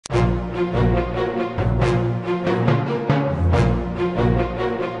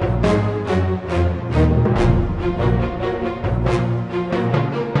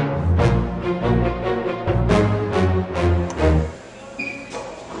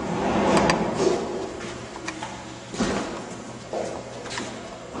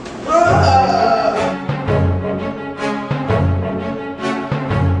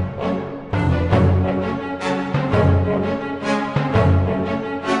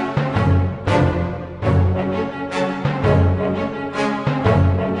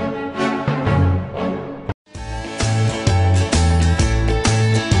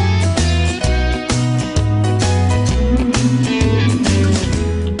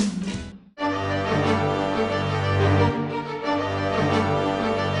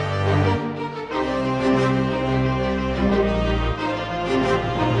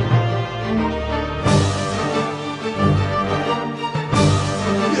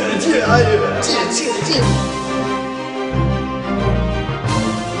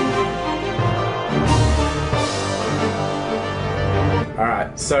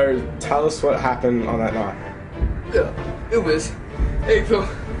Alright, so tell us what happened on that night. Yeah, it was April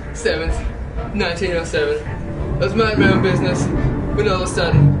 7th, 1907. I was minding my own business when all of a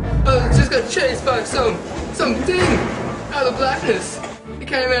sudden I just got chased by some thing out of the blackness. It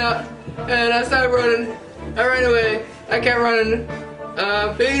came out and I started running. I ran away. I kept running.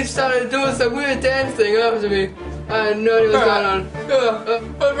 He started doing some weird dance thing after me. I had no idea what was going on. I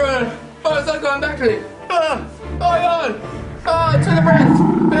was running. Oh, it's not going back to me. Oh God! I took a breath.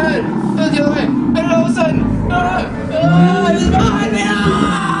 And the other way. And all of a sudden, it's behind me.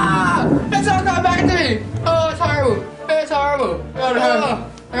 It's all coming back to me. Oh, it's horrible. It's horrible. I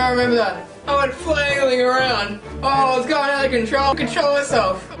don't remember that. I went flailing around. Oh, it's going out of control. Control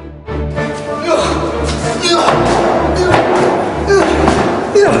myself.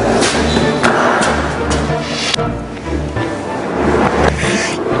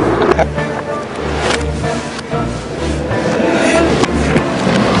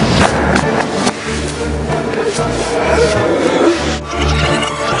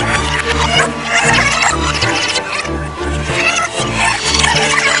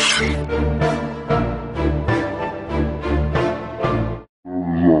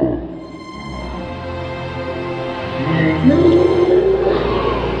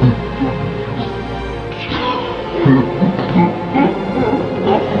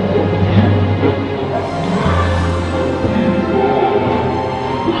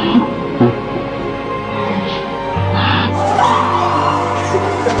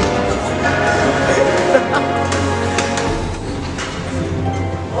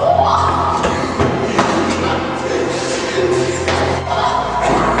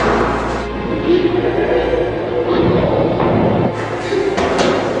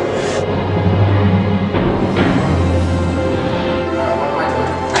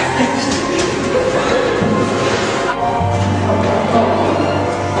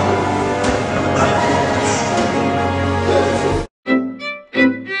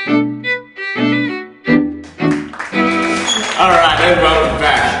 Alright, and welcome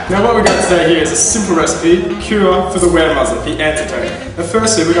back. Now what we're going to say here is a simple recipe, cure for the Were-Muzzas, the antidote. Now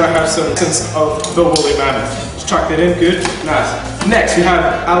firstly, we're going to have some essence of the woolly mammoth. Just chuck that in, good, nice. Next, we have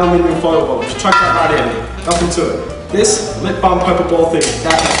aluminium foil ball. Just chuck that right in, up into it. This lip balm purple ball thing,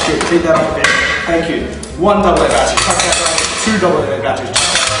 that is good. Heat that up a bit. Thank you. 1 double A battery, chuck that right in. 2 double A batteries.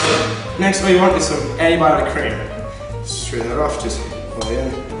 Next, what you want is some antibiotic cream. Screw that off, just pull it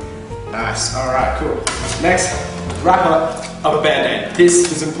in. Nice, alright, cool. Next, wrap up of a band-aid.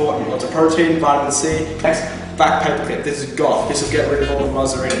 This is important. Lots of protein, vitamin C. Next, back paper clip. This is goth. This will get rid of all the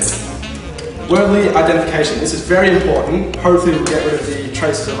muzzer in it. Wordly identification. This is very important. Hopefully we'll get rid of the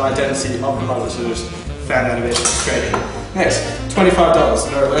traces of identity of the mothers who just found out a bit frustrating. Next,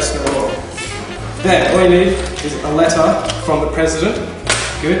 $25. No less, no more. Then, all you need is a letter from the president.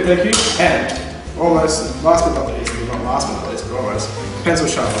 Good, thank you. And, almost, last but not least, not last but not least, but almost, pencil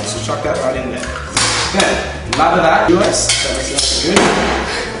sharpener. So chuck that right in there. Then, lather that, US, that makes it good.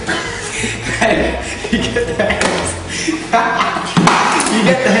 Then, you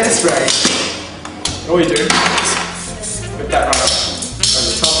get the hairspray. All you do is put that right up over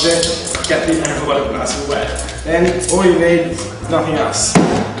the top of it, get the envelope nice and wet. Then, all you need is nothing else.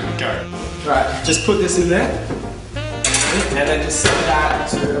 Go. Right, just put this in there, and then just set that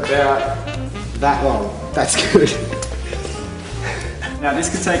to about that long. That's good. Now this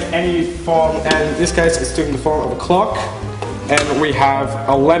could take any form, and in this case it's taking the form of a clock, and we have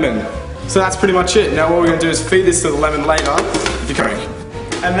a lemon. So that's pretty much it. Now what we're going to do is feed this to the lemon later, if you're coming.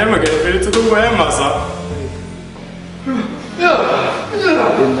 And then we're going to feed it to the Were-Muzza.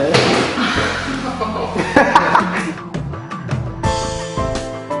 In there.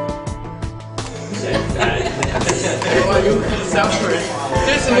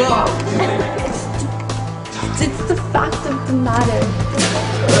 It's the fact of the matter.